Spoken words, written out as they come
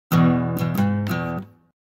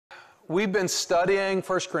We've been studying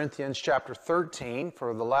 1 Corinthians chapter 13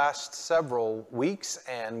 for the last several weeks,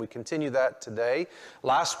 and we continue that today.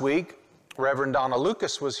 Last week, Reverend Donna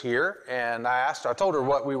Lucas was here, and I told her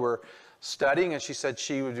what we were studying, and she said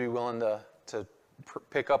she would be willing to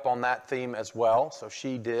pick up on that theme as well. So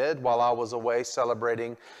she did while I was away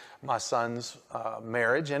celebrating my son's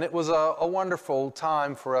marriage, and it was a wonderful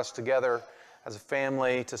time for us together as a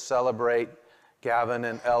family to celebrate Gavin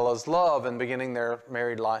and Ella's love and beginning their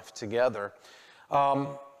married life together.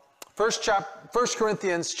 1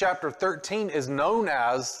 Corinthians chapter 13 is known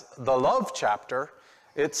as the love chapter.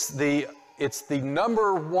 It's the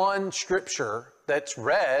number one scripture that's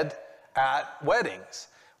read at weddings,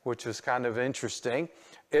 which is kind of interesting.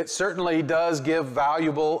 It certainly does give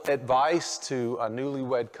valuable advice to a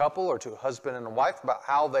newlywed couple or to a husband and a wife about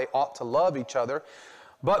how they ought to love each other.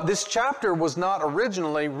 But this chapter was not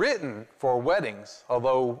originally written for weddings,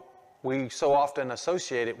 although we so often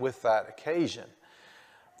associate it with that occasion.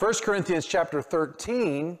 1 Corinthians chapter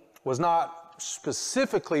 13 was not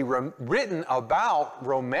specifically written about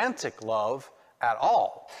romantic love at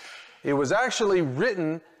all. It was actually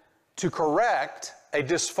written to correct a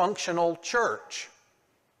dysfunctional church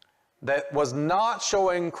that was not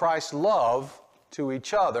showing Christ's love to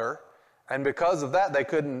each other, and because of that, they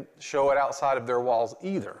couldn't show it outside of their walls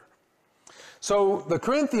either. So the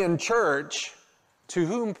Corinthian church, to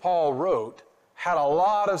whom Paul wrote, had a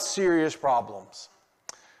lot of serious problems.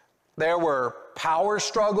 There were power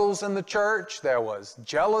struggles in the church. There was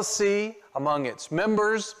jealousy among its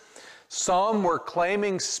members. Some were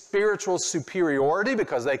claiming spiritual superiority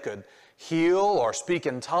because they could heal or speak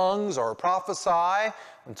in tongues or prophesy,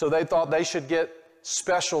 and so they thought they should get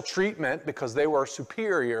special treatment because they were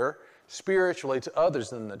superior spiritually to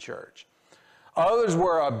others in the church. Others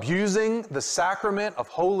were abusing the sacrament of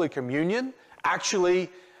Holy Communion, actually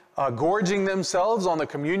gorging themselves on the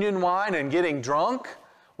communion wine and getting drunk,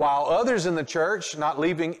 while others in the church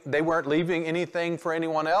they weren't leaving anything for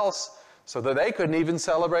anyone else so that they couldn't even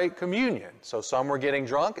celebrate communion. So some were getting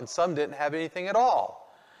drunk and some didn't have anything at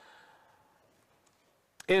all.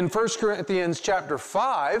 In 1 Corinthians chapter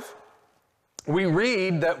 5, we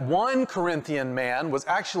read that one Corinthian man was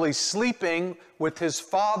actually sleeping with his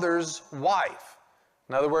father's wife.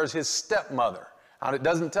 In other words, his stepmother. Now, it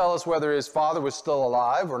doesn't tell us whether his father was still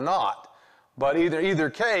alive or not. But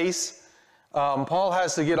either case, Paul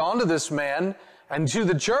has to get onto this man and to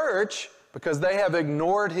the church because they have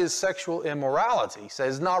ignored his sexual immorality. He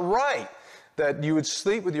says it's not right that you would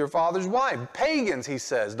sleep with your father's wife. Pagans, he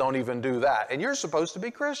says, don't even do that. And you're supposed to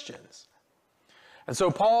be Christians. And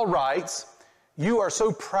so Paul writes, you are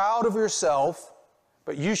so proud of yourself,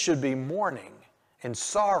 but you should be mourning in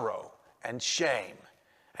sorrow and shame.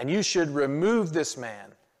 And you should remove this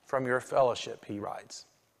man from your fellowship, he writes.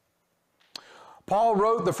 Paul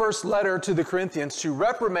wrote the first letter to the Corinthians to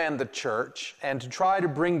reprimand the church and to try to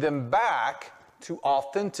bring them back to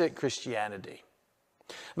authentic Christianity.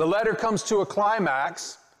 The letter comes to a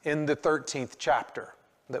climax in the 13th chapter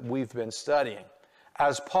that we've been studying,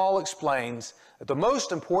 as Paul explains that the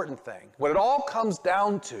most important thing, what it all comes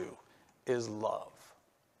down to, is love.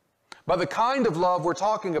 But the kind of love we're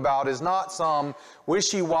talking about is not some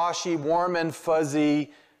wishy-washy, warm and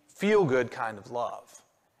fuzzy, feel-good kind of love.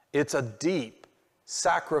 It's a deep,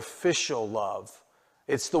 sacrificial love.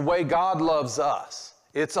 It's the way God loves us.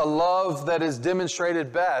 It's a love that is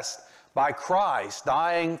demonstrated best by Christ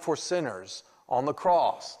dying for sinners on the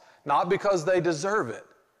cross, not because they deserve it,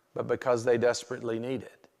 but because they desperately need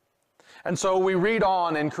it. And so we read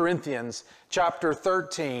on in Corinthians chapter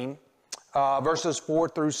 13, verses 4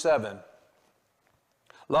 through 7.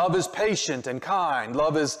 Love is patient and kind.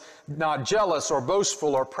 Love is not jealous or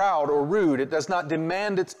boastful or proud or rude. It does not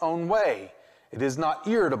demand its own way. It is not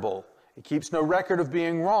irritable. It keeps no record of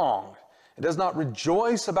being wronged. It does not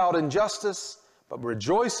rejoice about injustice, but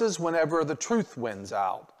rejoices whenever the truth wins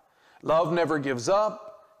out. Love never gives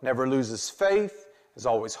up, never loses faith, is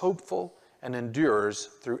always hopeful, and endures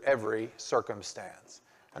through every circumstance.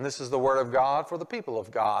 And this is the word of God for the people of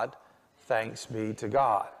God. Thanks be to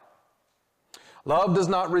God. Love does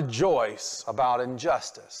not rejoice about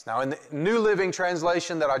injustice. Now, in the New Living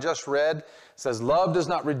Translation that I just read, it says, love does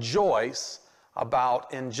not rejoice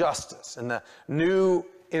about injustice. In the New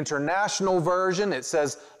International Version, it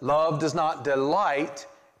says, love does not delight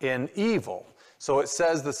in evil. So it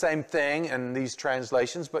says the same thing in these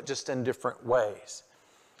translations, but just in different ways.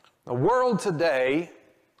 The world today,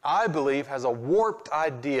 I believe, has a warped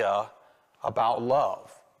idea about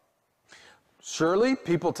love. Surely,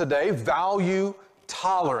 people today value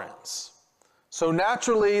tolerance. So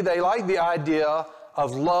naturally, they like the idea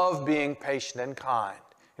of love being patient and kind.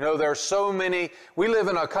 You know, there are so many, we live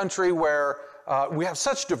in a country where we have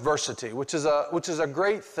such diversity, which is a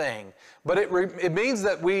great thing. But it means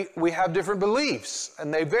that we have different beliefs,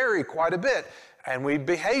 and they vary quite a bit. And we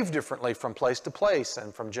behave differently from place to place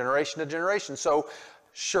and from generation to generation. So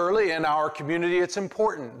surely in our community, it's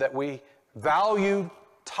important that we value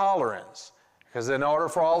tolerance. Because in order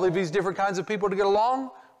for all of these different kinds of people to get along,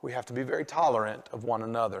 we have to be very tolerant of one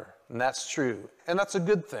another. And that's true. And that's a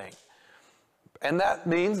good thing. And that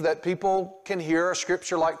means that people can hear a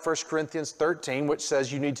scripture like 1 Corinthians 13, which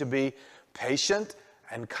says you need to be patient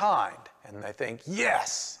and kind. And they think,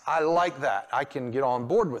 yes, I like that. I can get on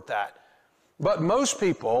board with that. But most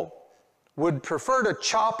people would prefer to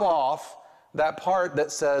chop off that part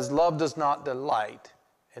that says love does not delight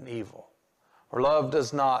in evil, or love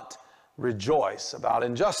does not rejoice about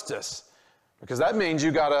injustice, because that means you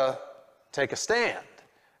got to take a stand.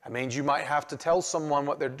 That means you might have to tell someone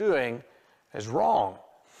what they're doing is wrong.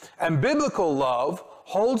 And biblical love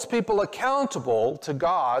holds people accountable to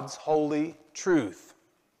God's holy truth.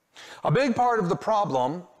 A big part of the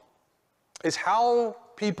problem is how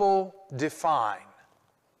people define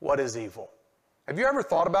what is evil. Have you ever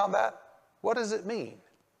thought about that? What does it mean?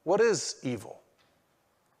 What is evil?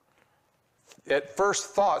 At first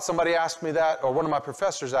thought, somebody asked me that, or one of my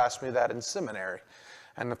professors asked me that in seminary.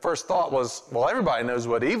 And the first thought was, well, everybody knows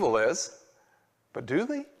what evil is, but do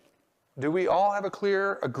they? Do we all have a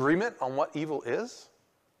clear agreement on what evil is?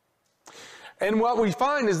 And what we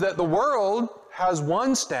find is that the world has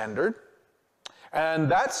one standard,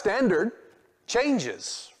 and that standard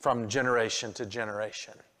changes from generation to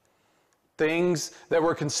generation. Things that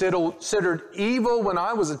were considered evil when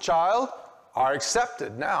I was a child are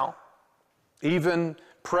accepted now, even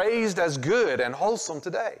praised as good and wholesome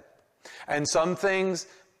today. And some things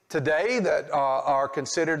today that are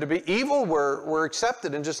considered to be evil were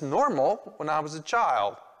accepted and just normal when I was a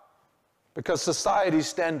child, because society's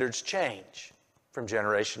standards change from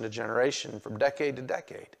generation to generation, from decade to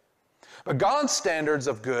decade. But God's standards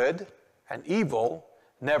of good and evil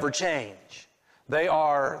never change. They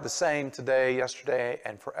are the same today, yesterday,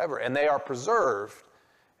 and forever, and they are preserved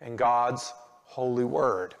in God's holy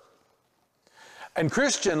word. And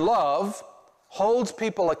Christian love holds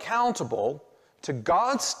people accountable to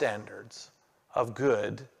God's standards of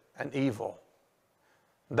good and evil.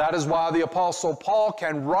 That is why the Apostle Paul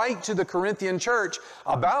can write to the Corinthian church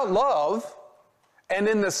about love, and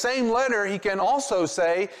in the same letter he can also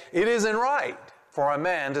say it isn't right for a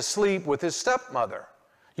man to sleep with his stepmother.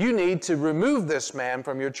 You need to remove this man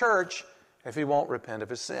from your church if he won't repent of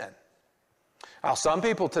his sin. Now, some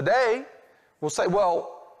people today will say,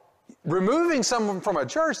 well, removing someone from a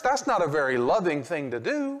church, that's not a very loving thing to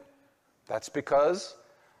do. That's because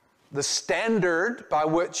the standard by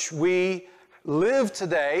which we live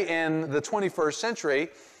today in the 21st century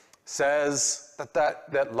says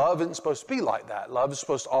that love isn't supposed to be like that. Love is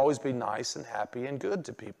supposed to always be nice and happy and good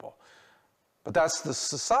to people. But that's the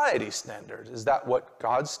society standard. Is that what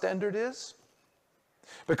God's standard is?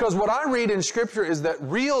 Because what I read in Scripture is that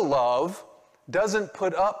real love doesn't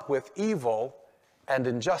put up with evil and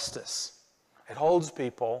injustice. It holds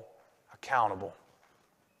people accountable.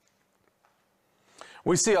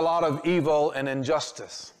 We see a lot of evil and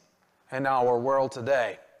injustice in our world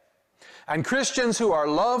today. And Christians who are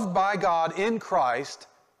loved by God in Christ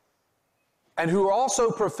and who also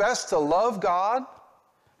profess to love God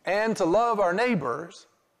and to love our neighbors,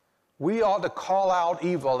 we ought to call out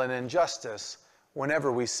evil and injustice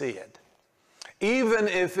whenever we see it. Even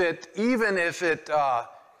if it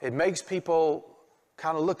makes people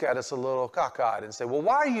kind of look at us a little cockeyed and say, well,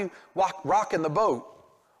 why are you rocking the boat?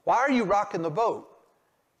 Why are you rocking the boat?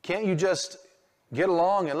 Can't you just get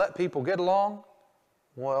along and let people get along?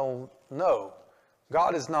 Well, no.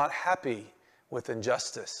 God is not happy with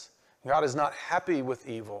injustice. God is not happy with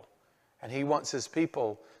evil. And He wants His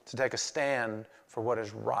people to take a stand for what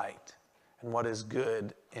is right and what is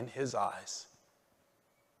good in His eyes.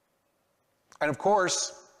 And of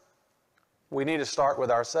course, we need to start with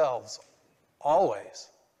ourselves. Always.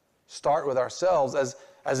 Start with ourselves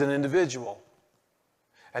as an individual.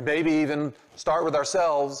 And maybe even start with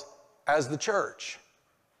ourselves as the church.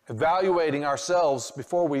 Evaluating ourselves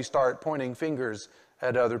before we start pointing fingers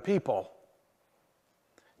at other people.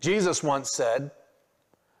 Jesus once said,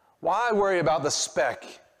 "Why worry about the speck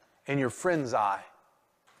in your friend's eye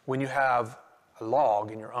when you have a log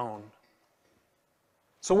in your own?"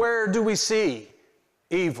 So where do we see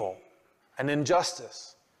evil and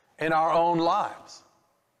injustice in our own lives?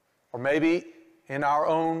 Or maybe in our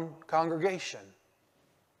own congregation?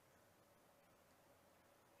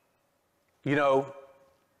 You know,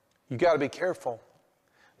 you got to be careful.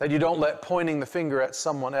 That you don't let pointing the finger at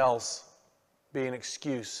someone else be an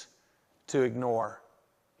excuse to ignore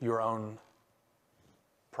your own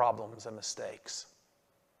problems and mistakes.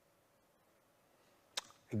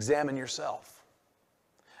 Examine yourself.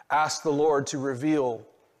 Ask the Lord to reveal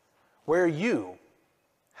where you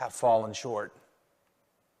have fallen short.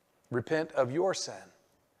 Repent of your sin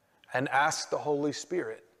and ask the Holy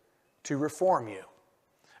Spirit to reform you.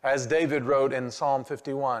 As David wrote in Psalm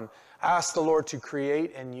 51, ask the Lord to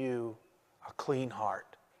create in you a clean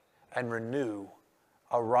heart and renew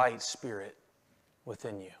a right spirit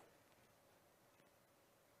within you.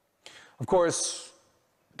 Of course,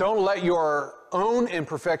 don't let your own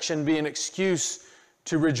imperfection be an excuse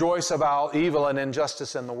to rejoice about evil and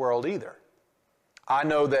injustice in the world either. I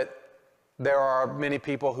know that there are many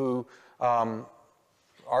people who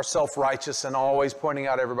are self-righteous and always pointing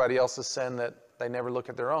out everybody else's sin, that they never look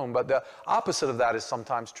at their own. But the opposite of that is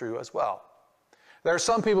sometimes true as well. There are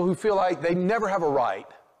some people who feel like they never have a right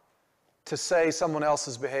to say someone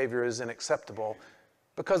else's behavior is unacceptable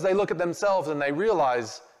because they look at themselves and they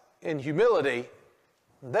realize in humility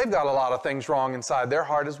they've got a lot of things wrong inside their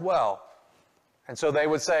heart as well. And so they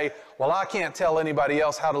would say, well, I can't tell anybody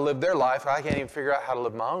else how to live their life. I can't even figure out how to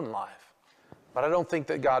live my own life. But I don't think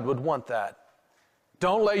that God would want that.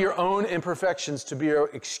 Don't let your own imperfections to be an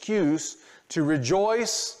excuse to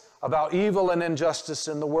rejoice about evil and injustice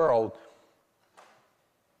in the world.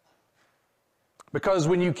 Because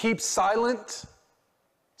when you keep silent,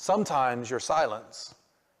 sometimes your silence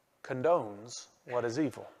condones what is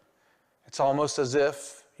evil. It's almost as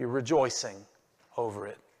if you're rejoicing over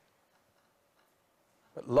it.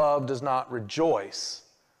 But love does not rejoice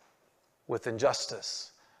with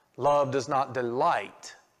injustice. Love does not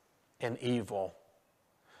delight in evil.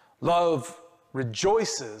 Love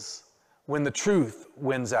rejoices when the truth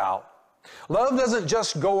wins out. Love doesn't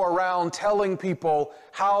just go around telling people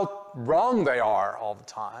how wrong they are all the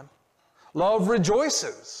time. Love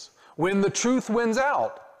rejoices when the truth wins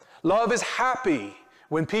out. Love is happy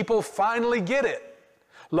when people finally get it.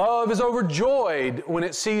 Love is overjoyed when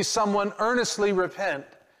it sees someone earnestly repent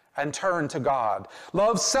and turn to God.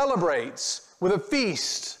 Love celebrates with a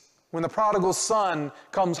feast when the prodigal son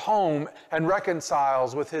comes home and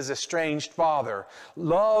reconciles with his estranged father.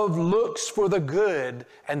 Love looks for the good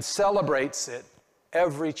and celebrates it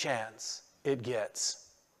every chance it gets.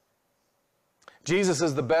 Jesus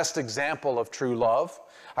is the best example of true love.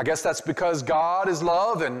 I guess that's because God is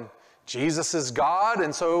love and Jesus is God,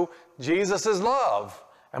 and so Jesus is love.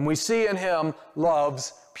 And we see in him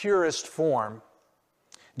love's purest form.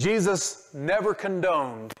 Jesus never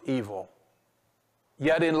condoned evil.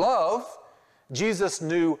 Yet in love, Jesus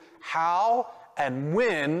knew how and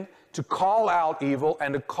when to call out evil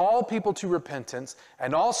and to call people to repentance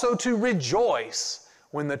and also to rejoice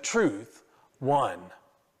when the truth won.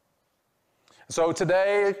 So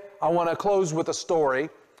today, I want to close with a story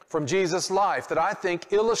from Jesus' life that I think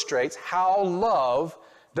illustrates how love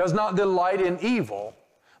does not delight in evil,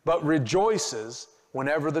 but rejoices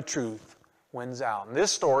whenever the truth wins out. And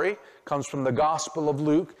this story comes from the Gospel of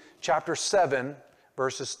Luke, chapter 7,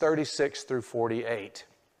 verses 36 through 48.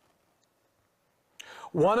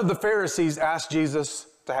 One of the Pharisees asked Jesus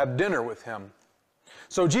to have dinner with him.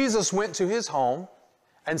 So Jesus went to his home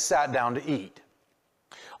and sat down to eat.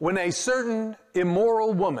 When a certain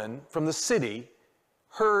immoral woman from the city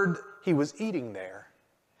heard he was eating there,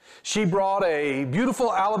 she brought a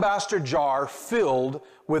beautiful alabaster jar filled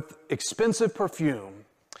with expensive perfume.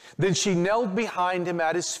 Then she knelt behind him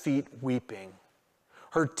at his feet, weeping.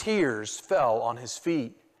 Her tears fell on his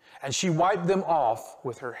feet, and she wiped them off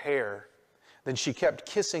with her hair. Then she kept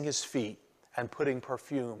kissing his feet and putting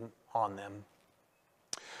perfume on them.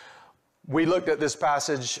 We looked at this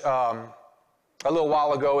passage a little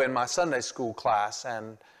while ago in my Sunday school class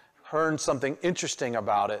and heard something interesting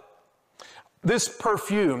about it. This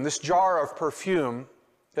perfume, this jar of perfume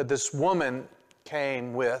that this woman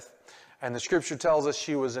came with, and the scripture tells us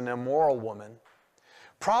she was an immoral woman,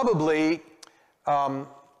 probably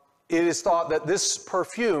it is thought that this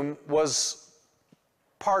perfume was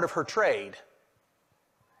part of her trade.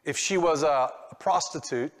 If she was a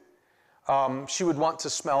prostitute, she would want to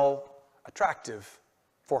smell attractive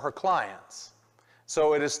for her clients.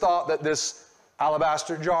 So it is thought that this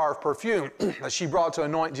alabaster jar of perfume that she brought to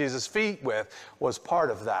anoint Jesus' feet with was part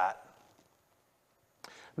of that.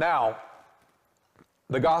 Now,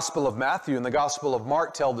 the Gospel of Matthew and the Gospel of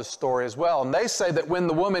Mark tell this story as well. And they say that when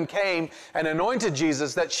the woman came and anointed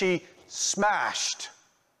Jesus, that she smashed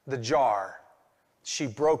the jar. She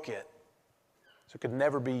broke it so it could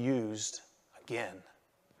never be used again.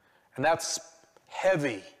 And that's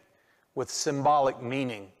heavy with symbolic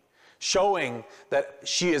meaning. showing that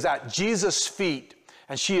she is at Jesus' feet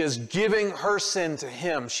and she is giving her sin to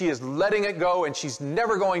him. She is letting it go, and she's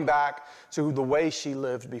never going back to the way she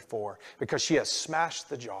lived before because she has smashed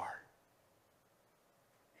the jar.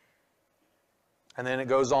 And then it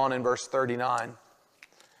goes on in verse 39.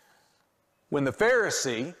 When the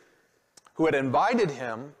Pharisee who had invited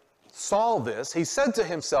him saw this, he said to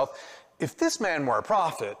himself, if this man were a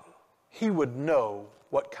prophet, he would know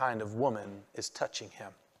what kind of woman is touching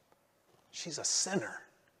him. She's a sinner.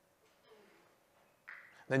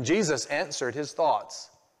 Then Jesus answered his thoughts.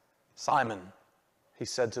 Simon, he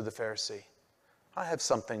said to the Pharisee, I have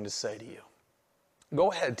something to say to you.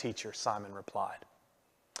 Go ahead, teacher, Simon replied.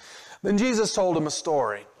 Then Jesus told him a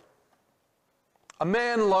story. A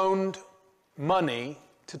man loaned money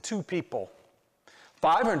to two people,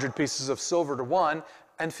 500 pieces of silver to one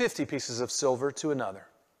and 50 pieces of silver to another.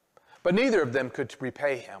 But neither of them could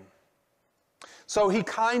repay him. So he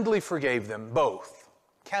kindly forgave them both,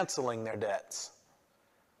 canceling their debts.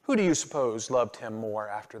 Who do you suppose loved him more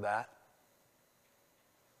after that?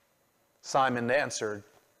 Simon answered,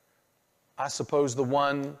 I suppose the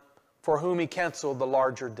one for whom he canceled the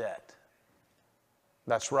larger debt.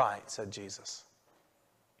 That's right, said Jesus.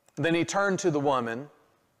 Then he turned to the woman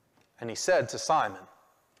and he said to Simon,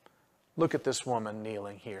 look at this woman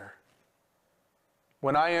kneeling here.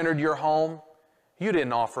 When I entered your home, you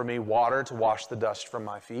didn't offer me water to wash the dust from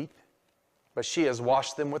my feet, but she has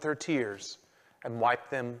washed them with her tears and wiped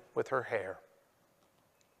them with her hair.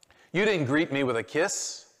 You didn't greet me with a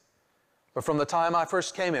kiss, but from the time I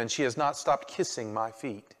first came in, she has not stopped kissing my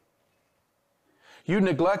feet. You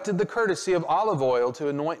neglected the courtesy of olive oil to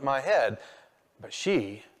anoint my head, but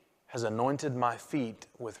she has anointed my feet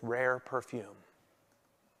with rare perfume.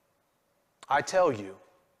 I tell you,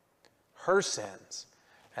 her sins,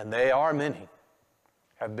 and they are many,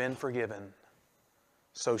 have been forgiven.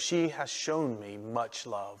 So she has shown me much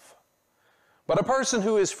love. But a person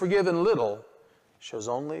who is forgiven little shows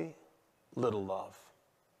only little love.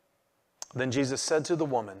 Then Jesus said to the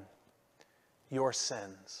woman, your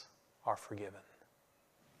sins are forgiven.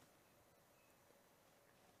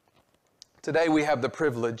 Today we have the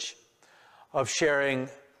privilege of sharing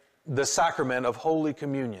the sacrament of Holy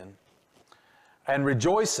Communion and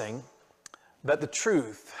rejoicing that the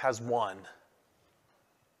truth has won.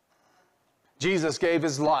 Jesus gave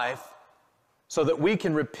his life so that we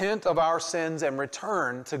can repent of our sins and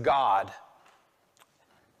return to God,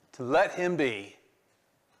 to let him be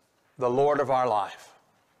the Lord of our life.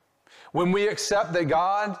 When we accept that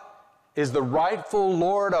God is the rightful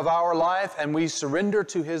Lord of our life and we surrender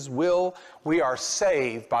to his will, we are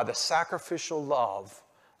saved by the sacrificial love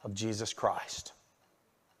of Jesus Christ.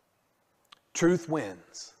 Truth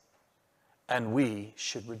wins, and we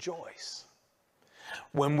should rejoice.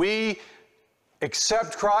 When we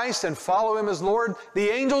accept Christ and follow him as Lord, the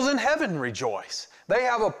angels in heaven rejoice. They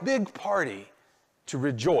have a big party to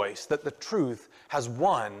rejoice that the truth has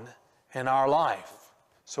won in our life.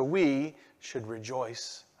 So we should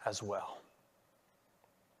rejoice as well.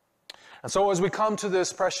 And so as we come to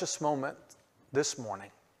this precious moment this morning,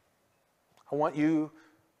 I want you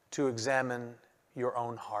to examine your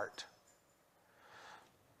own heart.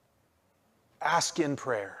 Ask in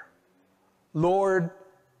prayer, Lord,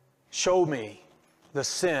 show me the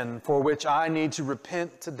sin for which I need to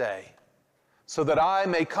repent today, so that I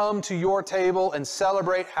may come to your table and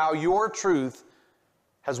celebrate how your truth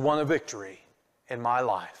has won a victory in my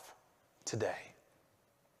life today.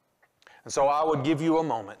 And so I would give you a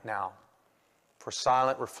moment now for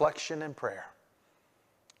silent reflection and prayer.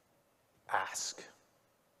 Ask.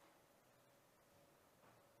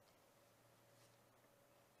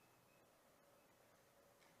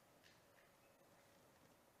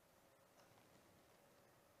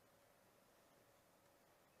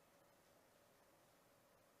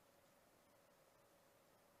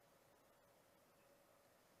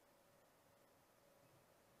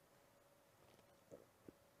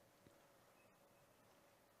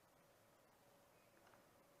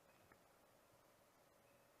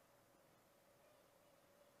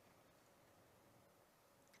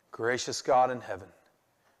 Gracious God in heaven,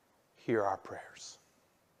 hear our prayers.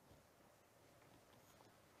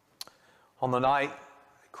 On the night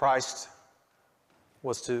Christ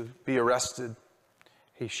was to be arrested,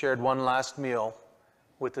 he shared one last meal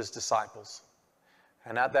with his disciples.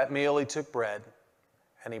 And at that meal he took bread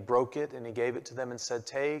and he broke it and he gave it to them and said,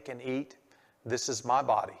 take and eat. This is my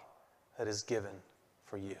body that is given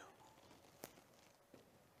for you.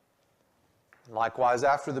 And likewise,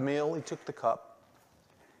 after the meal, he took the cup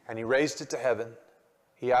and he raised it to heaven.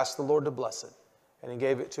 He asked the Lord to bless it. And he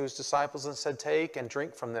gave it to his disciples and said, take and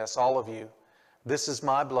drink from this, all of you. This is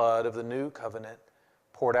my blood of the new covenant,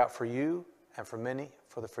 poured out for you and for many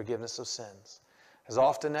for the forgiveness of sins. As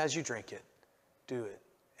often as you drink it, do it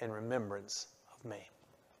in remembrance of me.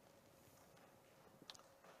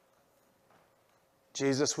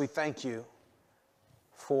 Jesus, we thank you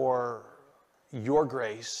for your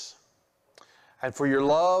grace and for your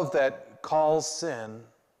love that calls sin,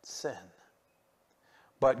 sin,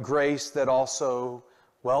 but grace that also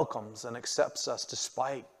welcomes and accepts us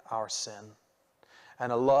despite our sin,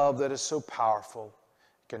 and a love that is so powerful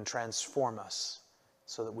can transform us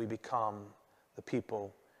so that we become the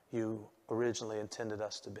people you originally intended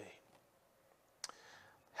us to be.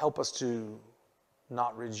 Help us to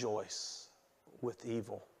not rejoice with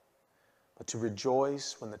evil, but to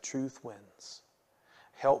rejoice when the truth wins.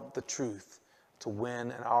 Help the truth to win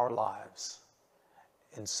in our lives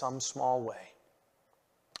in some small way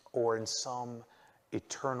or in some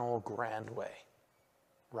eternal grand way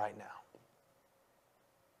right now.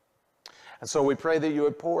 And so we pray that you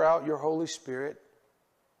would pour out your Holy Spirit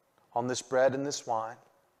on this bread and this wine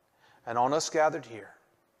and on us gathered here,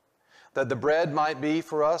 that the bread might be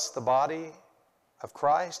for us the body of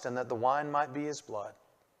Christ and that the wine might be his blood,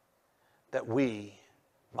 that we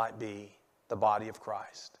might be the body of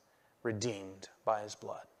Christ, redeemed by his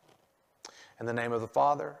blood. In the name of the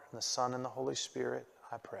Father, and the Son, and the Holy Spirit,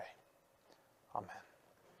 I pray. Amen.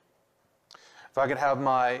 If I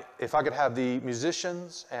could have the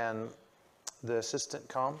musicians and the assistant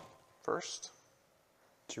come first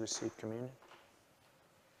to receive communion.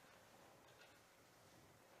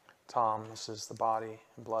 Tom, this is the body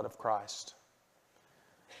and blood of Christ.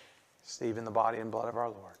 Stephen, the body and blood of our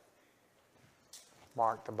Lord.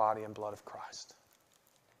 Mark, the body and blood of Christ.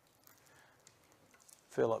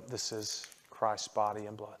 Philip, this is Christ's body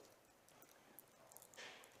and blood.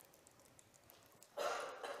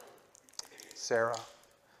 Sarah,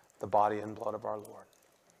 the body and blood of our Lord.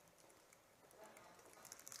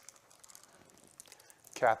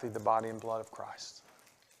 Kathy, the body and blood of Christ.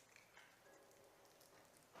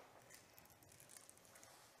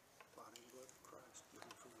 Body and blood of Christ, given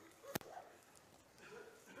for you.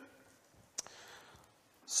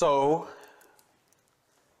 So,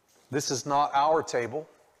 this is not our table.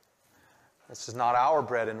 This is not our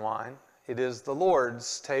bread and wine. It is the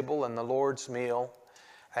Lord's table and the Lord's meal.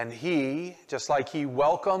 And he, just like he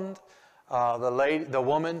welcomed the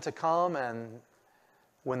woman to come, and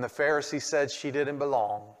when the Pharisee said she didn't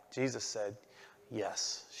belong, Jesus said,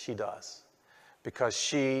 yes, she does. Because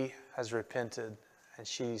she has repented and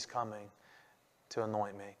she's coming to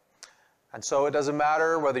anoint me. And so it doesn't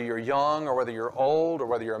matter whether you're young or whether you're old or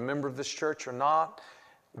whether you're a member of this church or not.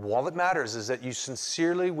 All that matters is that you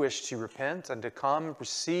sincerely wish to repent and to come and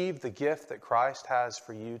receive the gift that Christ has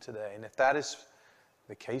for you today. And if that is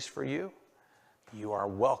the case for you, you are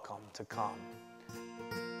welcome to come.